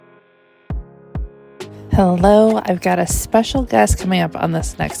Hello, I've got a special guest coming up on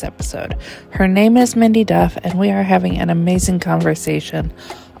this next episode. Her name is Mindy Duff, and we are having an amazing conversation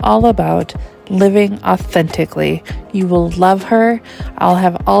all about living authentically. You will love her. I'll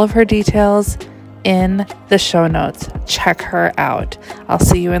have all of her details in the show notes. Check her out. I'll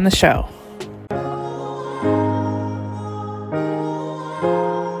see you in the show.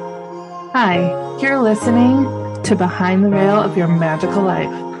 Hi, you're listening to Behind the Veil of Your Magical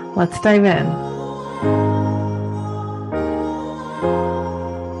Life. Let's dive in.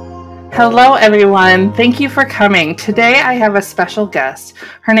 Hello, everyone. Thank you for coming. Today, I have a special guest.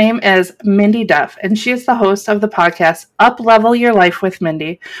 Her name is Mindy Duff, and she is the host of the podcast Up Level Your Life with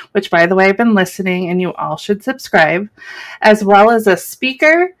Mindy, which, by the way, I've been listening, and you all should subscribe, as well as a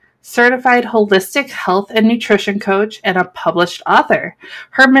speaker, certified holistic health and nutrition coach, and a published author.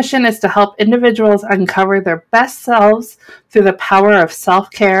 Her mission is to help individuals uncover their best selves through the power of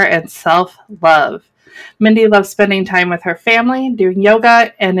self-care and self-love. Mindy loves spending time with her family, doing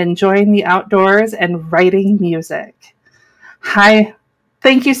yoga, and enjoying the outdoors and writing music. Hi.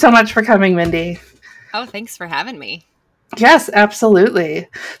 Thank you so much for coming, Mindy. Oh, thanks for having me. Yes, absolutely.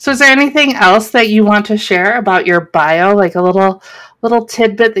 So is there anything else that you want to share about your bio, like a little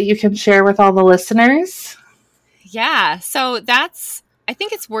tidbit that you can share with all the listeners? Yeah, so I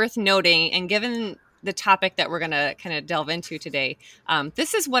think it's worth noting, and given the topic that we're going to kind of delve into today,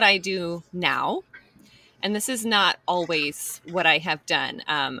 this is what I do now. And this is not always what I have done.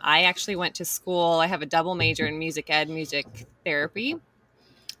 I actually went to school. I have a double major in music ed, music therapy.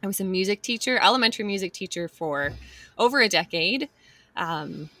 I was a music teacher, elementary music teacher for over a decade.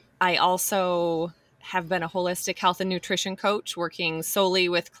 I also have been a holistic health and nutrition coach, working solely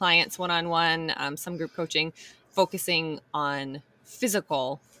with clients one-on-one, some group coaching, focusing on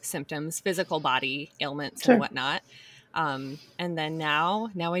physical symptoms, physical body ailments and whatnot. And then now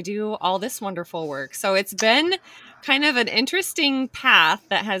I do all this wonderful work. So it's been kind of an interesting path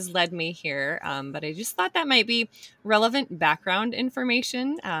that has led me here. But I just thought that might be relevant background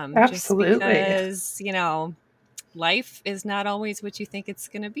information. Absolutely. Just because, life is not always what you think it's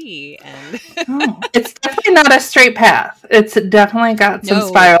going to be. And it's definitely not a straight path. It's definitely got some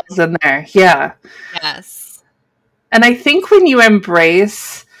spirals in there. Yeah. Yes. And I think when you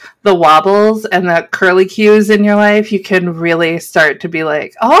embrace the wobbles and the curly cues in your life, you can really start to be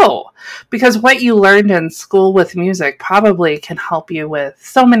like, oh, because what you learned in school with music probably can help you with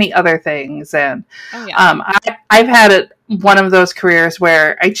so many other things. And I've had one of those careers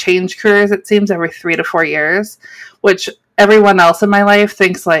where I change careers, it seems, every 3 to 4 years, which everyone else in my life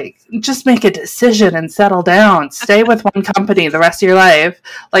thinks like, just make a decision and settle down, stay with one company the rest of your life,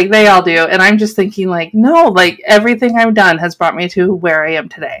 like they all do. And I'm just thinking like, no, like everything I've done has brought me to where I am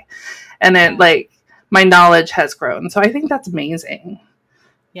today. And then like my knowledge has grown. So I think that's amazing.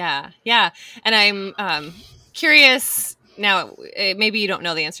 Yeah. Yeah. And I'm curious now, maybe you don't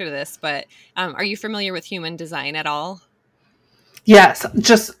know the answer to this, but are you familiar with human design at all? Yes,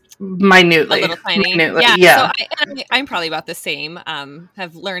 just minutely. A little tiny. Minutely, yeah. So I'm probably about the same.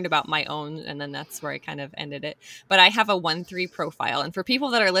 Have learned about my own, and then that's where I kind of ended it. But I have a 1-3 profile. And for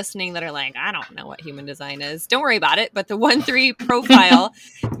people that are listening that are like, I don't know what human design is, don't worry about it. But the 1-3 profile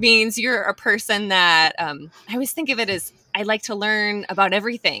means you're a person that I always think of it as I like to learn about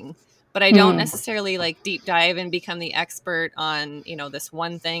everything. But I don't necessarily like deep dive and become the expert on, this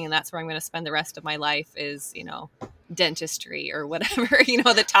one thing. And that's where I'm going to spend the rest of my life is, dentistry or whatever,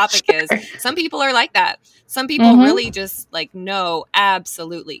 the topic is. Some people are like that. Some people really just like know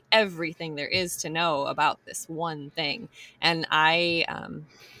absolutely everything there is to know about this one thing. And I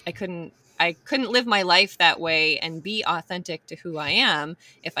couldn't live my life that way and be authentic to who I am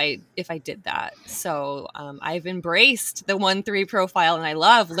if I did that. So I've embraced the 1-3 profile, and I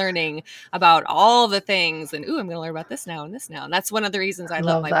love learning about all the things. And I'm going to learn about this now and this now. And that's one of the reasons I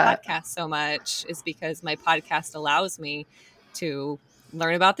love my podcast so much, is because my podcast allows me to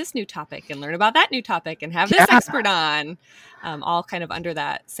learn about this new topic and learn about that new topic and have this expert on, all kind of under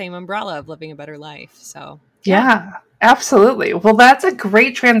that same umbrella of living a better life. So yeah. Absolutely. Well, that's a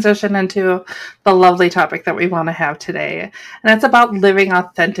great transition into the lovely topic that we want to have today. And it's about living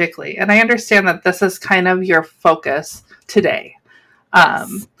authentically. And I understand that this is kind of your focus today.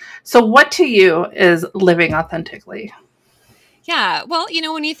 So what to you is living authentically? Yeah. Well,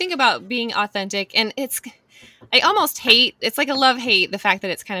 when you think about being authentic, and I almost hate, it's like a love-hate, the fact that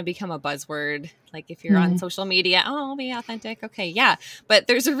it's kind of become a buzzword. Like if you're on social media, I'll be authentic. Okay, yeah. But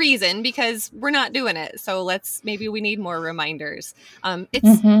there's a reason, because we're not doing it. So maybe we need more reminders.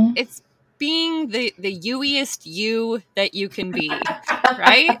 It's being the youiest you that you can be,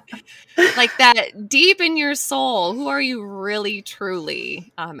 right? Like that deep in your soul, who are you really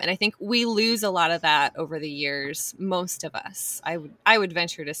truly? And I think we lose a lot of that over the years. Most of us, I would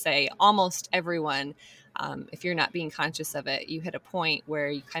venture to say, almost everyone. If you're not being conscious of it, you hit a point where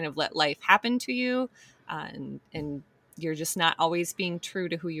you kind of let life happen to you, and you're just not always being true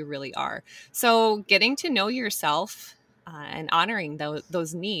to who you really are. So getting to know yourself. And honoring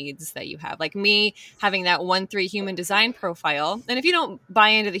those needs that you have, like me having that 1-3 human design profile. And if you don't buy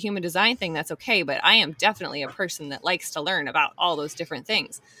into the human design thing, that's okay. But I am definitely a person that likes to learn about all those different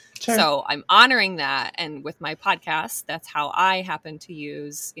things. Sure. So I'm honoring that. And with my podcast, that's how I happen to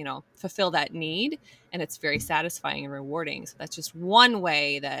use, fulfill that need. And it's very satisfying and rewarding. So that's just one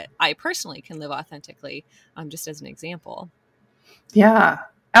way that I personally can live authentically, just as an example. Yeah.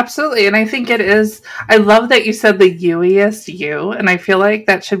 Absolutely. And I think it is, I love that you said the youiest you, and I feel like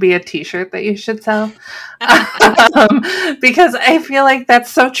that should be a t-shirt that you should sell. Because I feel like that's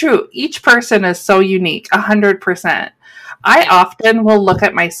so true. Each person is so unique, 100%. I often will look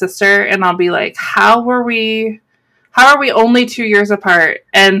at my sister and I'll be like, how are we only 2 years apart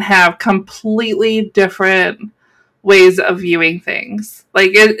and have completely different ways of viewing things?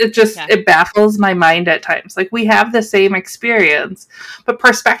 Like it baffles my mind at times. Like we have the same experience, but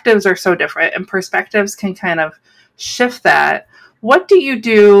perspectives are so different, and perspectives can kind of shift that. What do you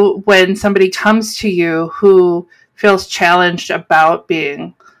do when somebody comes to you who feels challenged about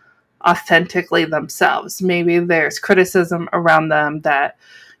being authentically themselves? Maybe there's criticism around them that,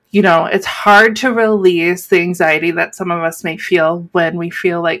 it's hard to release the anxiety that some of us may feel when we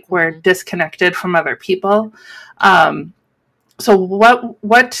feel like we're disconnected from other people. So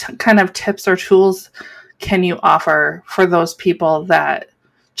what kind of tips or tools can you offer for those people that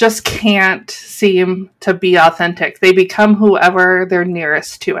just can't seem to be authentic? They become whoever they're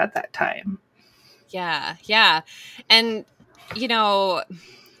nearest to at that time. Yeah. And,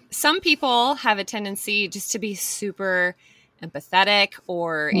 some people have a tendency just to be super empathetic,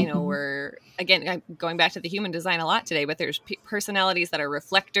 or, we're, again, going back to the human design a lot today, but there's personalities that are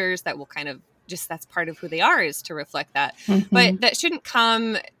reflectors that will kind of that's part of who they are, is to reflect that. But that shouldn't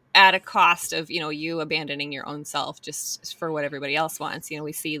come at a cost of, you abandoning your own self just for what everybody else wants.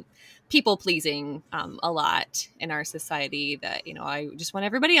 We see people pleasing a lot in our society, that, I just want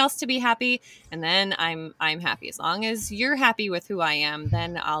everybody else to be happy, and then I'm happy. As long as you're happy with who I am,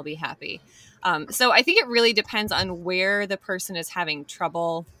 then I'll be happy. So I think it really depends on where the person is having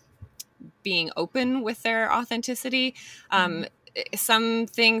trouble being open with their authenticity. Some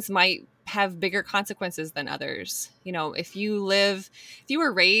things might have bigger consequences than others. If you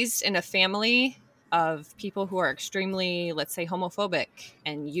were raised in a family of people who are extremely, let's say, homophobic,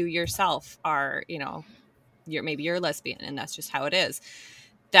 and you yourself are, you're a lesbian, and that's just how it is,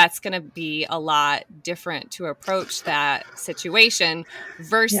 that's going to be a lot different to approach that situation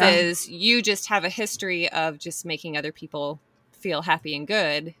versus you just have a history of just making other people feel happy and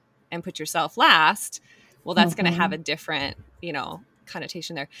good and put yourself last. Well, that's going to have a different,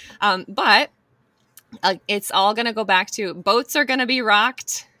 connotation there. But it's all going to go back to boats are going to be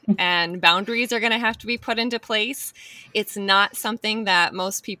rocked and boundaries are going to have to be put into place. It's not something that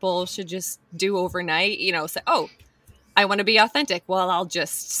most people should just do overnight, say, oh, I want to be authentic. Well, I'll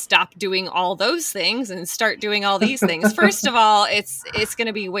just stop doing all those things and start doing all these things. First of all, it's going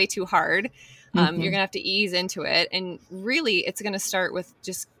to be way too hard. You're going to have to ease into it. And really, it's going to start with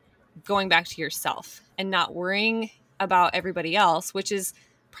just going back to yourself and not worrying about everybody else, which has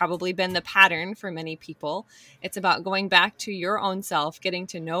probably been the pattern for many people. It's about going back to your own self, getting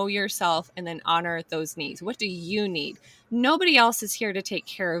to know yourself, and then honor those needs. What do you need? Nobody else is here to take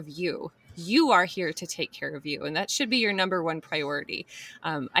care of you. You are here to take care of you. And that should be your number one priority.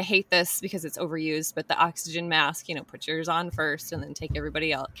 I hate this because it's overused, but the oxygen mask, put yours on first and then take care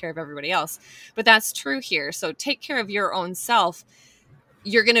of everybody else. But that's true here. So take care of your own self.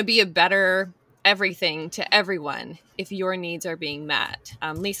 You're going to be a better everything to everyone if your needs are being met.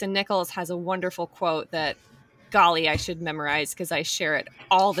 Lisa Nichols has a wonderful quote that, golly, I should memorize because I share it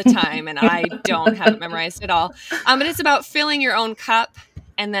all the time and I don't have it memorized at all. But it's about filling your own cup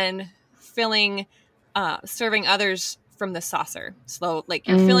and then serving others from the saucer. So like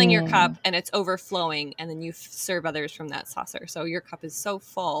you're filling your cup and it's overflowing, and then you serve others from that saucer. So your cup is so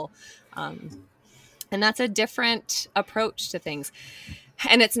full. And that's a different approach to things.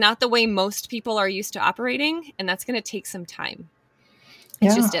 And it's not the way most people are used to operating. And that's going to take some time.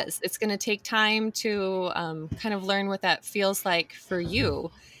 It just is. It's going to take time to kind of learn what that feels like for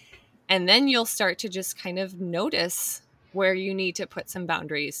you. And then you'll start to just kind of notice where you need to put some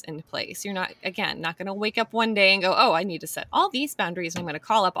boundaries into place. You're not going to wake up one day and go, oh, I need to set all these boundaries. I'm going to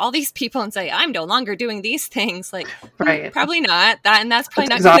call up all these people and say, I'm no longer doing these things. Like, Right. probably not that. And that's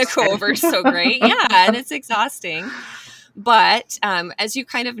probably It's not going to go exhausting. over so great. Yeah. And it's exhausting. But as you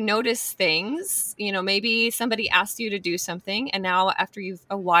kind of notice things, maybe somebody asked you to do something. And now after you've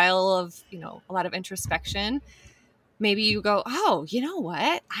a while of, a lot of introspection, maybe you go, oh, you know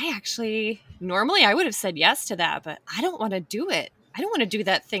what? Normally I would have said yes to that, but I don't want to do it. I don't want to do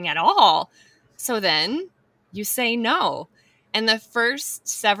that thing at all. So then you say no. And the first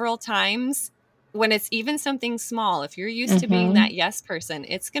several times, when it's even something small, if you're used to being that yes person,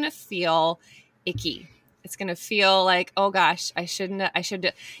 it's going to feel icky. It's going to feel like, oh gosh, I should,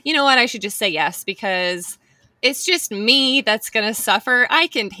 you know what? I should just say yes, because it's just me that's going to suffer. I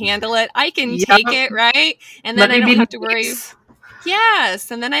can handle it. I can take it, right? And then I don't have to worry.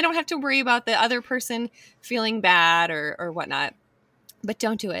 Yes. And then I don't have to worry about the other person feeling bad or whatnot. But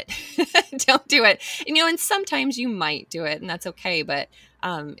don't do it. Don't do it. And sometimes you might do it, and that's okay. But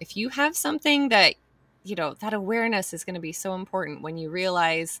if you have something that, that awareness is going to be so important when you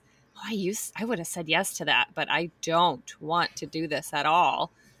realize, oh, I would have said yes to that, but I don't want to do this at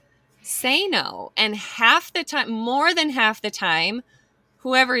all. Say no. And more than half the time,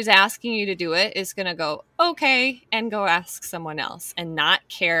 whoever is asking you to do it is going to go, okay, and go ask someone else and not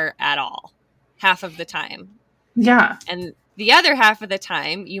care at all. Half of the time. Yeah. And the other half of the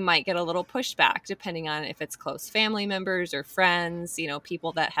time, you might get a little pushback, depending on if it's close family members or friends,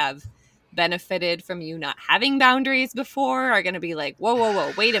 people that have benefited from you not having boundaries before are going to be like,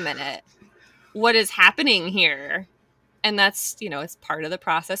 whoa, wait a minute. What is happening here? And that's, it's part of the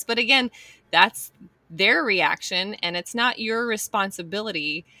process. But again, that's their reaction, and it's not your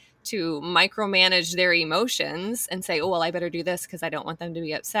responsibility to micromanage their emotions and say, oh, well, I better do this because I don't want them to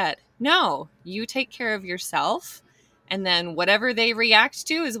be upset. No, you take care of yourself. And then whatever they react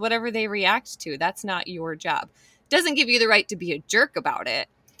to is whatever they react to. That's not your job. Doesn't give you the right to be a jerk about it.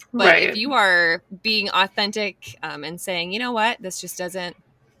 But if you are being authentic and saying, you know what, this just doesn't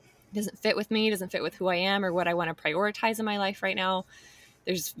fit with me, doesn't fit with who I am or what I want to prioritize in my life right now.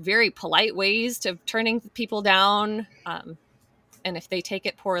 There's very polite ways of turning people down. And if they take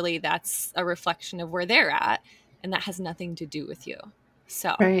it poorly, that's a reflection of where they're at. And that has nothing to do with you.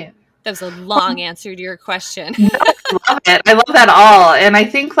 So that was a long answer to your question. No, I love it. I love that all. And I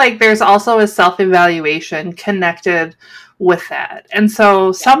think there's also a self-evaluation connected with that. And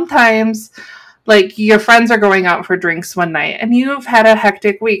so sometimes your friends are going out for drinks one night and you've had a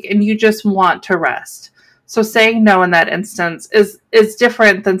hectic week and you just want to rest. So saying no in that instance is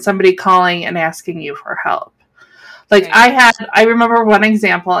different than somebody calling and asking you for help. I remember one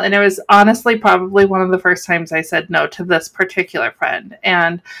example, and it was honestly probably one of the first times I said no to this particular friend.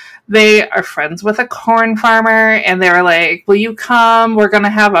 And they are friends with a corn farmer, and they were like, will you come? We're going to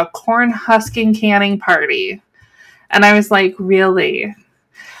have a corn husking canning party. And I was like, really?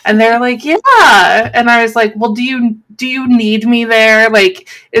 And they're like, yeah. And I was like, well, do you need me there?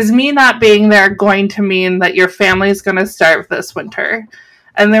 Is me not being there going to mean that your family's going to starve this winter?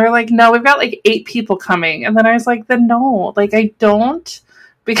 And they were like, no, we've got 8 people coming. And then I was like, then no, I don't,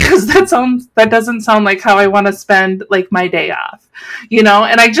 because that doesn't sound like how I want to spend my day off, And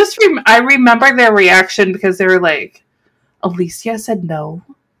I remember their reaction, because they were like, Alicia said no.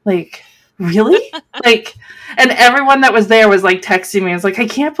 Really? And everyone that was there was texting me. I was like, I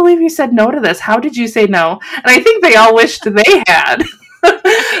can't believe you said no to this. How did you say no? And I think they all wished they had.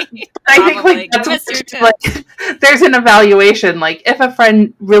 I think that's there's an evaluation. If a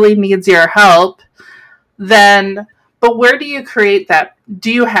friend really needs your help, then, but where do you create that?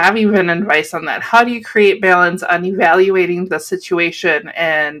 Do you have even advice on that? How do you create balance on evaluating the situation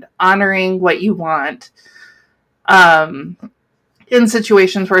and honoring what you want in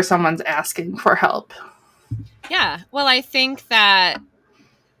situations where someone's asking for help? Yeah. Well, I think that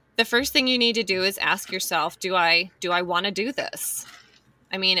the first thing you need to do is ask yourself, do I want to do this?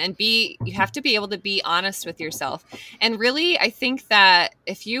 I mean, and you have to be able to be honest with yourself. And really, I think that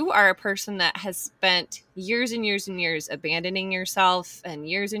if you are a person that has spent years and years and years abandoning yourself, and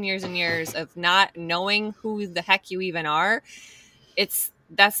years of not knowing who the heck you even are,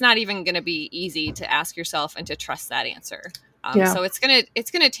 that's not even going to be easy to ask yourself and to trust that answer. So it's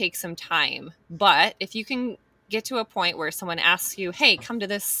gonna take some time. But if you can get to a point where someone asks you, hey, come to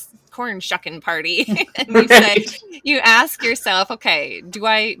this corn shucking party, and you ask yourself, okay, do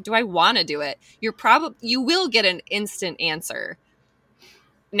I want to do it? You will get an instant answer.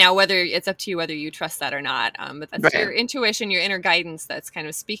 Now, whether it's up to you whether you trust that or not, but that's your intuition, your inner guidance that's kind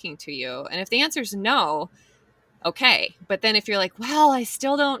of speaking to you. And if the answer is no, okay. But then if you're like, well, I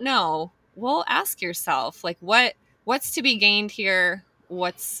still don't know, well, ask yourself, what what's to be gained here?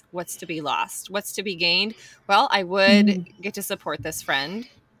 What's to be lost? What's to be gained? Well, I would get to support this friend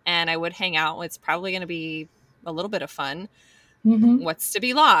and I would hang out. It's probably going to be a little bit of fun. What's to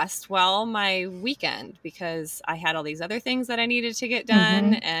be lost? Well, my weekend, because I had all these other things that I needed to get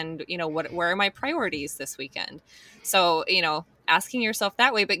done. And, where are my priorities this weekend? So, asking yourself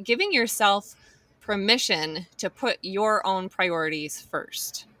that way, but giving yourself permission to put your own priorities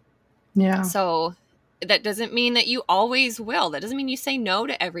first. Yeah. So that doesn't mean that you always will. That doesn't mean you say no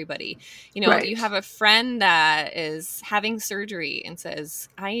to everybody. If you have a friend that is having surgery and says,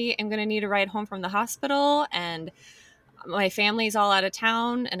 I am going to need a ride home from the hospital and my family's all out of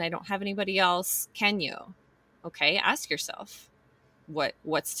town and I don't have anybody else. Can you? Okay. Ask yourself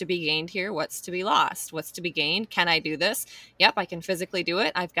what's to be gained here. What's to be lost? What's to be gained? Can I do this? Yep. I can physically do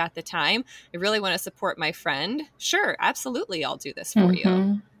it. I've got the time. I really want to support my friend. Sure. Absolutely. I'll do this for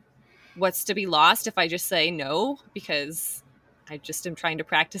you. What's to be lost if I just say no, because I just am trying to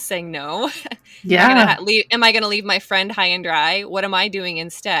practice saying no. Yeah. Am I going to leave my friend high and dry? What am I doing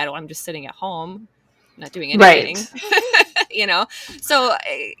instead? Well, I'm just sitting at home, not doing anything, So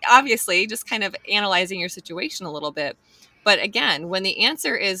obviously just kind of analyzing your situation a little bit. But again, when the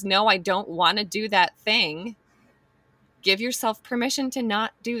answer is no, I don't want to do that thing, give yourself permission to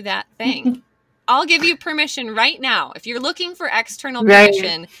not do that thing. I'll give you permission right now. If you're looking for external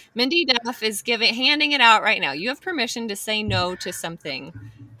permission, Mindy Duff is handing it out right now. You have permission to say no to something.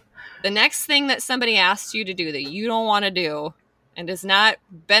 The next thing that somebody asks you to do that you don't want to do and does not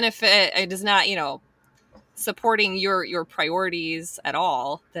benefit, it does not, supporting your priorities at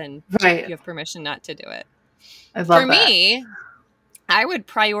all, then you have permission not to do it. I love For me, I would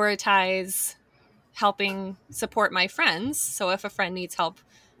prioritize helping support my friends. So if a friend needs help,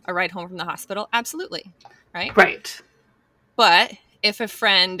 a ride home from the hospital, absolutely. Right. But if a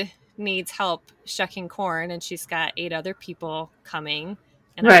friend needs help shucking corn and she's got 8 other people coming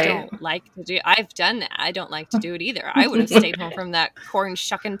and I don't like to do, I've done that. I don't like to do it either. I would have stayed home from that corn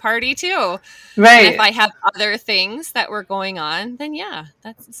shucking party too. Right. And if I have other things that were going on, then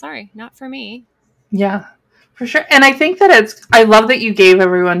sorry, not for me. Yeah, for sure. And I think that I love that you gave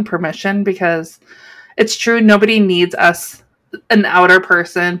everyone permission, because it's true. Nobody needs us, an outer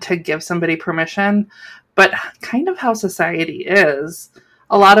person, to give somebody permission, but kind of how society is.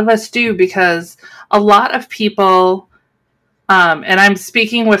 A lot of us do, because a lot of people, and I'm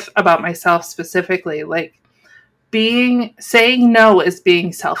speaking about myself specifically, like saying no is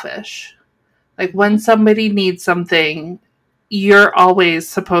being selfish. Like when somebody needs something, you're always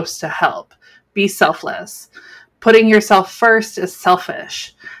supposed to help. Be selfless. Putting yourself first is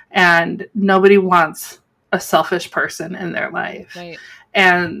selfish, and nobody wants a selfish person in their life. Right.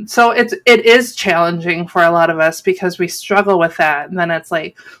 And so it is challenging for a lot of us, because we struggle with that. And then it's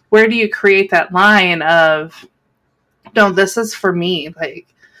like, where do you create that line of, no, this is for me. Like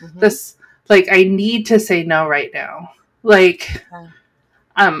this, like I need to say no right now. Like,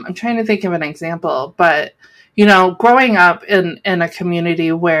 I'm trying to think of an example, but growing up in a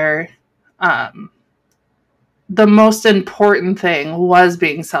community where, the most important thing was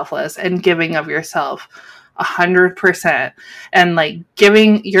being selfless and giving of yourself 100%, and like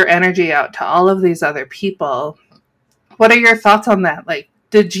giving your energy out to all of these other people. What are your thoughts on that? Like,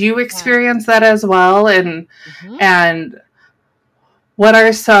 did you experience that as well? And what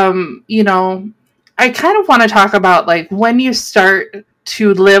are some, I kind of want to talk about like when you start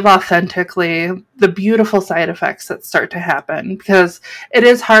to live authentically, the beautiful side effects that start to happen, because it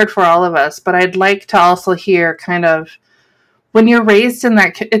is hard for all of us. But I'd like to also hear kind of, when you're raised in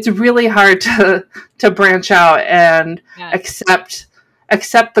that, it's really hard to branch out and accept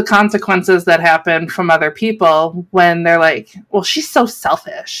the consequences that happen from other people when they're like, well, she's so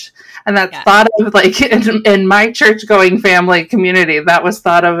selfish. And that's thought of like in my church going family community, that was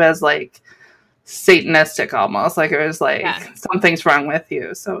thought of as like Satanistic almost. Like it was like something's wrong with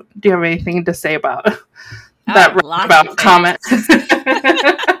you. So do you have anything to say about that about comment?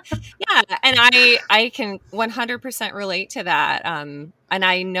 Yeah, and I can 100% relate to that. And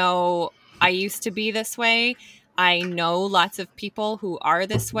I know I used to be this way. I know lots of people who are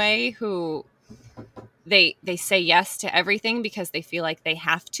this way, who they say yes to everything because they feel like they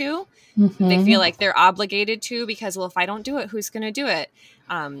have to. They feel like they're obligated to, because, well, if I don't do it, who's going to do it?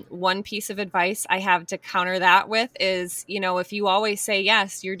 One piece of advice I have to counter that with is, if you always say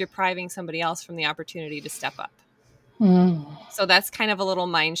yes, you're depriving somebody else from the opportunity to step up. So that's kind of a little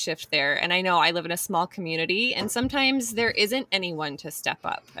mind shift there. And I know I live in a small community, and sometimes there isn't anyone to step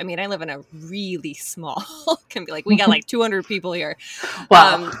up. I mean, I live in a really small, can be like, we got like 200 people here.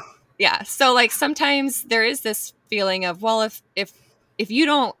 Wow. So like sometimes there is this feeling of, well, if if you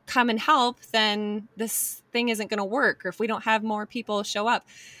don't come and help, then this thing isn't going to work. Or if we don't have more people show up.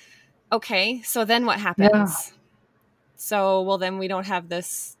 Okay, so then what happens? Yeah. So, well, then we don't have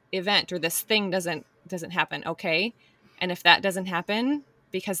this event, or this thing doesn't happen. Okay. And if that doesn't happen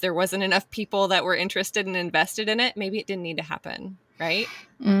because there wasn't enough people that were interested and invested in it, maybe it didn't need to happen. Right.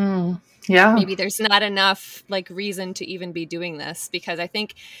 Yeah. Maybe there's not enough like reason to even be doing this, because I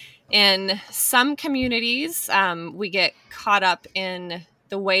think in some communities, we get caught up in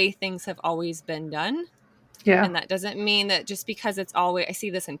the way things have always been done. Yeah. And that doesn't mean that just because it's always, I see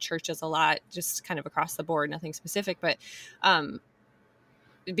this in churches a lot, just kind of across the board, nothing specific, but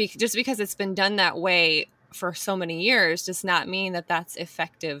just because it's been done that way for so many years does not mean that that's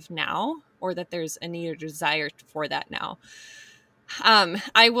effective now, or that there's a need or desire for that now.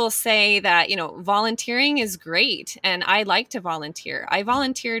 I will say that, volunteering is great, and I like to volunteer. I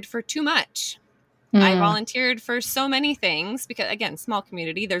volunteered for too much. I volunteered for so many things because, again, small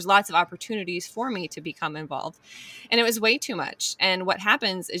community, there's lots of opportunities for me to become involved, and it was way too much. And what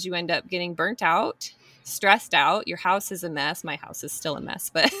happens is you end up getting burnt out, stressed out. Your house is a mess. My house is still a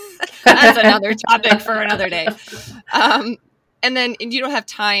mess, but that's another topic for another day. And then you don't have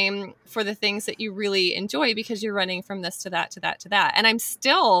time for the things that you really enjoy because you're running from this to that, to that, to that. And I'm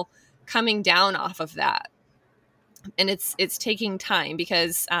still coming down off of that. And it's taking time,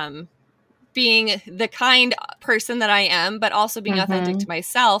 because being the kind person that I am, but also being authentic to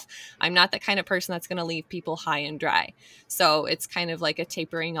myself, I'm not the kind of person that's going to leave people high and dry. So it's kind of like a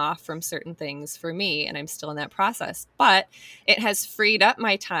tapering off from certain things for me, and I'm still in that process. But it has freed up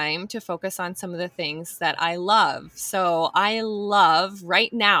my time to focus on some of the things that I love. So I love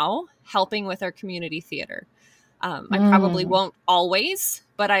right now helping with our community theater. I probably won't always,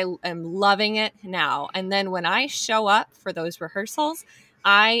 but I am loving it now. And then when I show up for those rehearsals,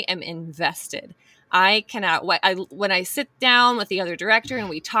 I am invested. I cannot wait. When I sit down with the other director and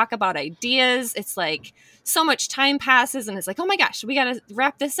we talk about ideas, it's like so much time passes and it's like, oh my gosh, we got to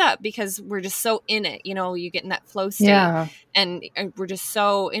wrap this up, because we're just so in it. You get in that flow state, and we're just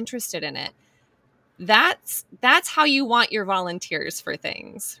so interested in it. That's how you want your volunteers for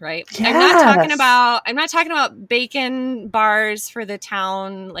things, right? Yes. I'm not talking about bacon bars for the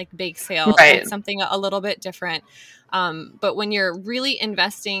town, like bake sale. Right. It's something a little bit different. But when you're really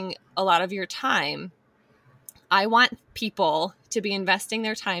investing a lot of your time, I want people to be investing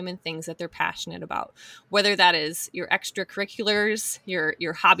their time in things that they're passionate about, whether that is your extracurriculars,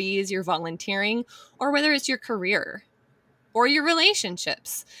 your hobbies, your volunteering, or whether it's your career or your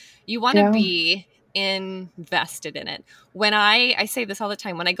relationships. You want to be invested in it. When I say this all the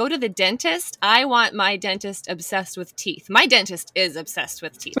time, when I go to the dentist, I want my dentist obsessed with teeth. My dentist is obsessed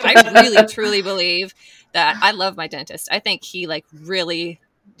with teeth. I really truly believe that. I love my dentist. I think he really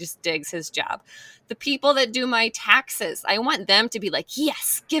just digs his job. The people that do my taxes, I want them to be like,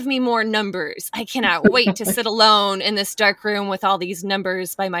 yes, give me more numbers. I cannot wait to sit alone in this dark room with all these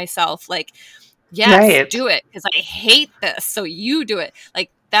numbers by myself. Yes, do it, because I hate this. So you do it.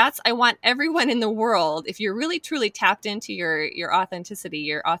 I want everyone in the world, if you're really truly tapped into your authenticity,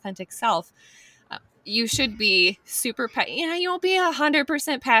 your authentic self, you should be super, you won't be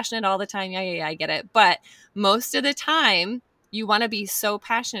 100% passionate all the time. Yeah, I get it. But most of the time, you want to be so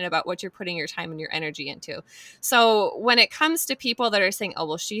passionate about what you're putting your time and your energy into. So when it comes to people that are saying, oh,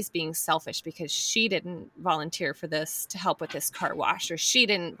 well, she's being selfish because she didn't volunteer for this to help with this car wash, or she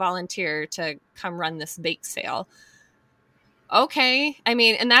didn't volunteer to come run this bake sale. Okay. I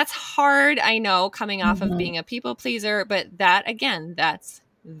mean, and that's hard, I know, coming off of being a people pleaser, but that, again, that's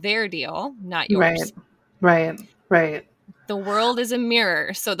their deal, not yours. Right. The world is a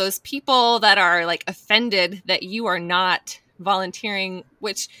mirror. So those people that are offended that you are not volunteering,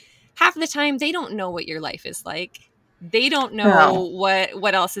 which half the time they don't know what your life is like. They don't know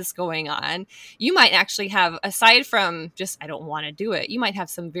what else is going on. You might actually have, aside from just, I don't want to do it, you might have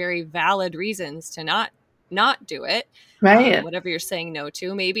some very valid reasons to not do it. Right. Whatever you're saying no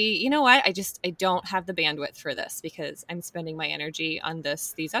to. Maybe, you know what, I don't have the bandwidth for this because I'm spending my energy on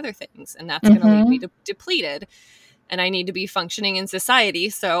these other things, and that's going to leave me depleted, and I need to be functioning in society.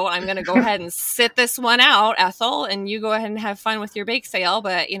 So I'm going to go ahead and sit this one out, Ethel, and you go ahead and have fun with your bake sale.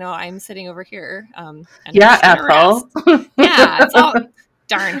 But, I'm sitting over here. And Ethel. Yeah, it's all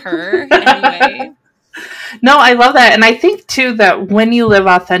darn her. Anyway. No, I love that. And I think, too, that when you live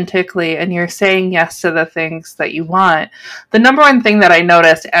authentically and you're saying yes to the things that you want, the number one thing that I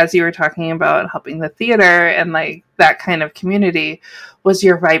noticed as you were talking about helping the theater and that kind of community was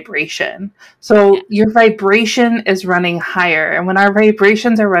your vibration. So your vibration is running higher. And when our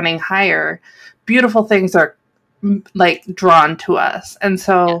vibrations are running higher, beautiful things are drawn to us. And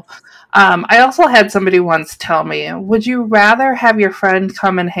so I also had somebody once tell me, would you rather have your friend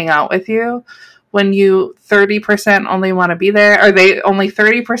come and hang out with you when you 30% only want to be there, or they only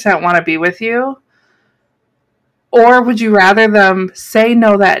 30% want to be with you? Or would you rather them say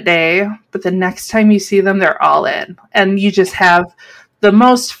no that day, but the next time you see them, they're all in and you just have the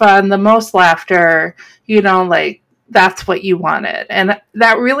most fun, the most laughter, like that's what you wanted. And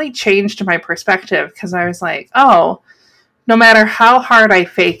that really changed my perspective because I was like, oh, no matter how hard I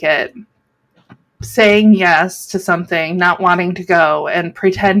fake it, saying yes to something, not wanting to go, and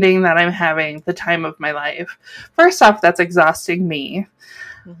pretending that I'm having the time of my life, first off, that's exhausting me.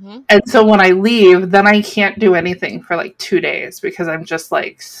 Mm-hmm. And so when I leave, then I can't do anything for like 2 days because I'm just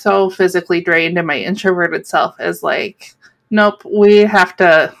like so physically drained, and my introverted self is like, nope, we have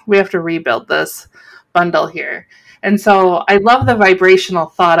to rebuild this bundle here. And so I love the vibrational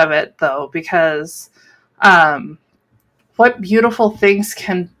thought of it though, because what beautiful things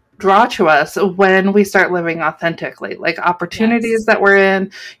can draw to us when we start living authentically, like opportunities that we're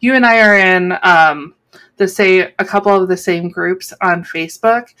in. You and I are in a couple of the same groups on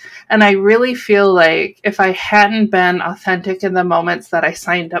Facebook, and I really feel like if I hadn't been authentic in the moments that I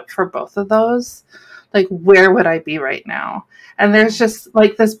signed up for both of those, like where would I be right now? And there's just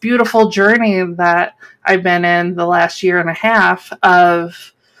like this beautiful journey that I've been in the last year and a half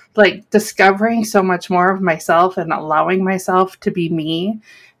of like discovering so much more of myself and allowing myself to be me.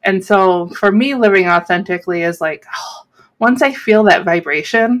 And so for me, living authentically is like, once I feel that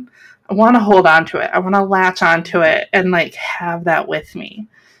vibration, I want to hold on to it. I want to latch onto it and like have that with me.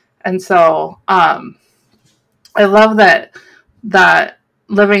 And so I love that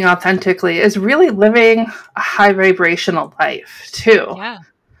living authentically is really living a high vibrational life too. Yeah.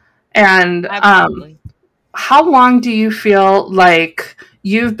 And how long do you feel like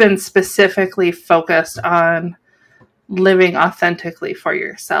you've been specifically focused on living authentically for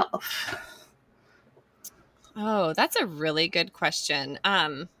yourself? Oh, that's a really good question.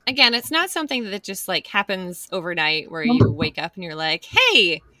 Again, it's not something that just like happens overnight where you wake up and you're like,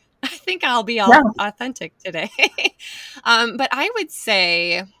 hey, I think I'll be authentic today. But I would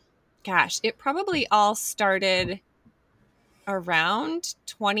say, gosh, it probably all started around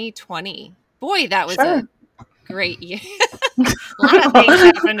 2020. Boy, that was a great year. A lot of things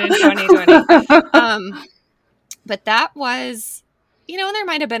happened in 2020. But that was, there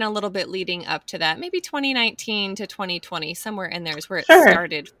might have been a little bit leading up to that, maybe 2019 to 2020, somewhere in there is where it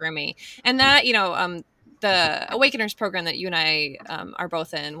started for me. And that, the Awakeners program that you and I are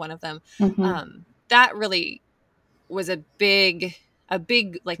both in, one of them, that really was a big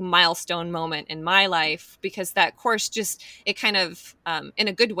like milestone moment in my life, because that course it kind of in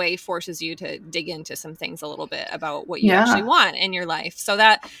a good way forces you to dig into some things a little bit about what you actually want in your life. So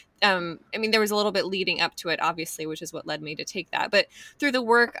that there was a little bit leading up to it, obviously, which is what led me to take that. But through the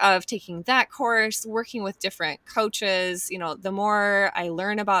work of taking that course, working with different coaches, the more I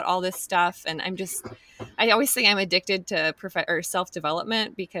learn about all this stuff, and I always say I'm addicted to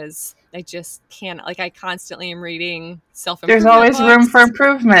self-development, because I just can't, like, I constantly am reading self-improvement There's always books, room for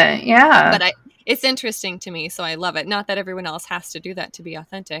improvement. Yeah. But it's interesting to me, so I love it. Not that everyone else has to do that to be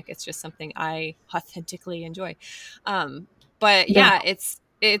authentic. It's just something I authentically enjoy. But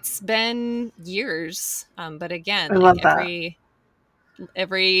it's been years. But again, I love that.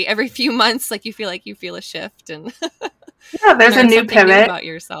 every few months, like you feel a shift, and there's a new pivot about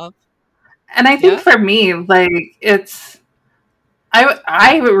yourself. And I think for me, like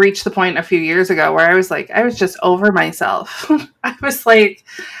I reached the point a few years ago where I was just over myself. I was like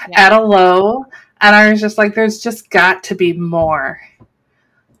at a low, and I was just like, there's just got to be more.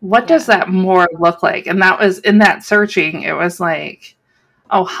 What does that more look like? And that was in that searching, it was like,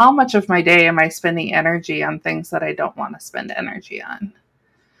 oh, how much of my day am I spending energy on things that I don't want to spend energy on?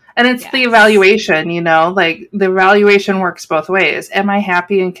 And it's the evaluation, like the evaluation works both ways. Am I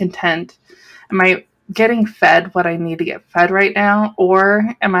happy and content? Am I getting fed what I need to get fed right now?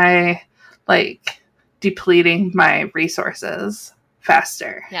 Or am I like depleting my resources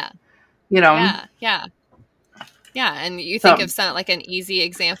faster? Yeah. Yeah. And you think of some, like an easy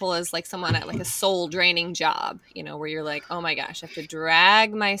example is like someone at like a soul draining job, where you're like, oh my gosh, I have to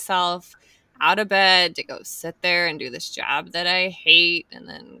drag myself out of bed to go sit there and do this job that I hate, and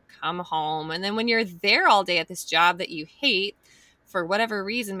then come home. And then when you're there all day at this job that you hate, for whatever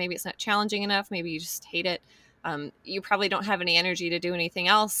reason, maybe it's not challenging enough, maybe you just hate it, you probably don't have any energy to do anything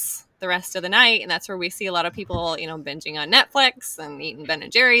else the rest of the night. And that's where we see a lot of people, binging on Netflix and eating Ben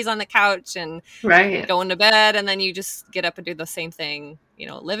and Jerry's on the couch and going to bed. And then you just get up and do the same thing,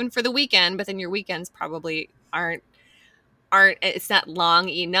 living for the weekend, but then your weekends probably aren't, it's not long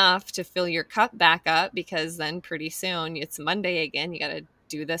enough to fill your cup back up, because then pretty soon it's Monday again. You got to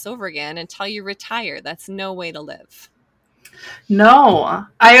do this over again until you retire. That's no way to live. No,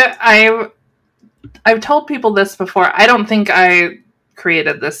 I've told people this before. I don't think I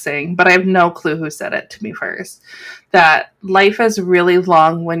created this saying, but I have no clue who said it to me first. That life is really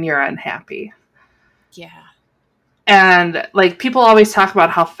long when you're unhappy. Yeah. And like people always talk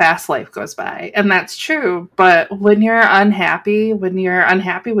about how fast life goes by, and that's true. But when you're unhappy with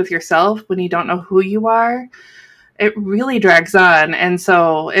yourself, when you don't know who you are, it really drags on. And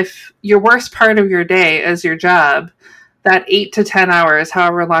so if your worst part of your day is your job, that 8 to 10 hours,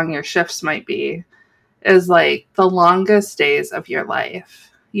 however long your shifts might be, is like the longest days of your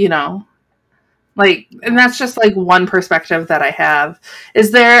life, you know? Like, and that's just like one perspective that I have.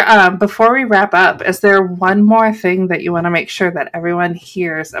 Is there, before we wrap up, is there one more thing that you want to make sure that everyone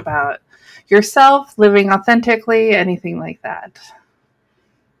hears about yourself, living authentically, anything like that?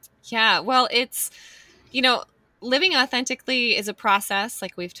 Yeah, well, it's, living authentically is a process,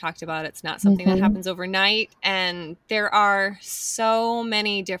 like we've talked about. It's not something that happens overnight. And there are so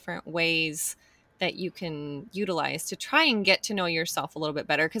many different ways that you can utilize to try and get to know yourself a little bit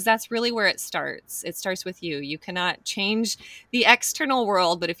better, because that's really where it starts. It starts with you. You cannot change the external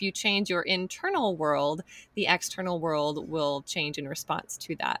world, but if you change your internal world, the external world will change in response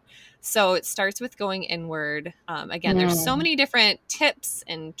to that. So it starts with going inward. Again, there's so many different tips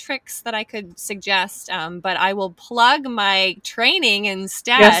and tricks that I could suggest, but I will plug my training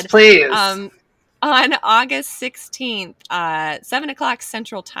instead. Yes, please. On August 16th, 7 o'clock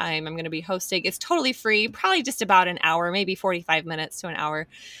Central Time, I'm going to be hosting. It's totally free, probably just about an hour, maybe 45 minutes to an hour,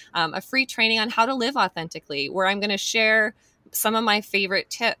 a free training on how to live authentically, where I'm going to share some of my favorite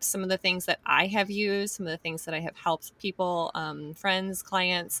tips, some of the things that I have used, some of the things that I have helped people, friends,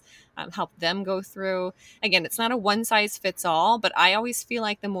 clients, help them go through. Again, it's not a one size fits all, but I always feel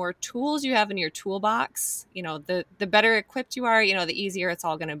like the more tools you have in your toolbox, the better equipped you are, the easier it's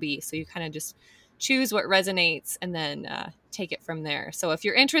all going to be. So you kind of just choose what resonates and then take it from there. So if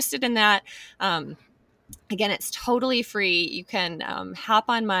you're interested in that, again, it's totally free. You can hop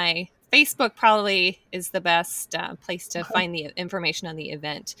on my Facebook, probably is the best place to find the information on the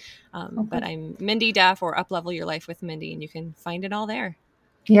event. But I'm Mindy Duff, or Uplevel Your Life with Mindy, and you can find it all there.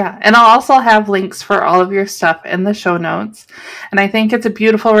 Yeah, and I'll also have links for all of your stuff in the show notes. And I think it's a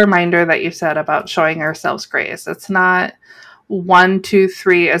beautiful reminder that you said about showing ourselves grace. It's not 1, 2,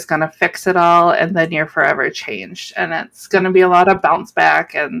 3 is going to fix it all, and then you're forever changed. And it's going to be a lot of bounce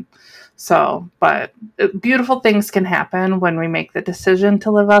back. And so, but beautiful things can happen when we make the decision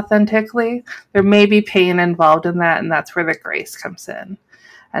to live authentically. There may be pain involved in that, and that's where the grace comes in.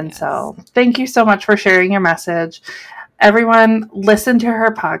 And so thank you so much for sharing your message. Everyone, listen to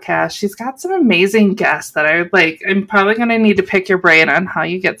her podcast. She's got some amazing guests that I'm probably going to need to pick your brain on how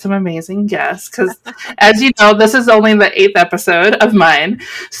you get some amazing guests, because as you know, this is only the 8th episode of mine.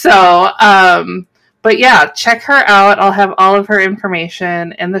 So, but yeah, check her out. I'll have all of her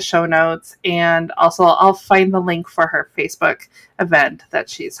information in the show notes, and also I'll find the link for her Facebook event that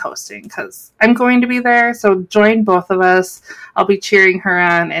she's hosting, because I'm going to be there. So join both of us. I'll be cheering her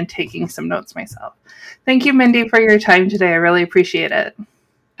on and taking some notes myself. Thank you, Mindy, for your time today. I really appreciate it.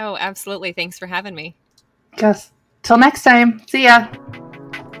 Oh, absolutely. Thanks for having me. Yes. Till next time. See ya.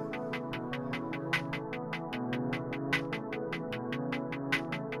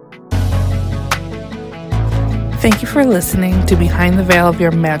 Thank you for listening to Behind the Veil of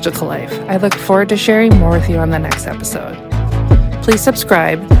Your Magical Life. I look forward to sharing more with you on the next episode. Please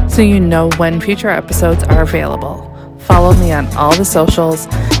subscribe so you know when future episodes are available. Follow me on all the socials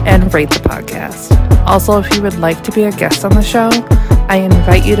and rate the podcast. Also, if you would like to be a guest on the show, I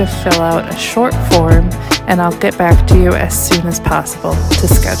invite you to fill out a short form, and I'll get back to you as soon as possible to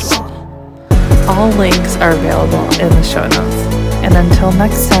schedule. All links are available in the show notes. And until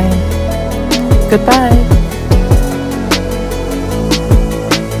next time, goodbye.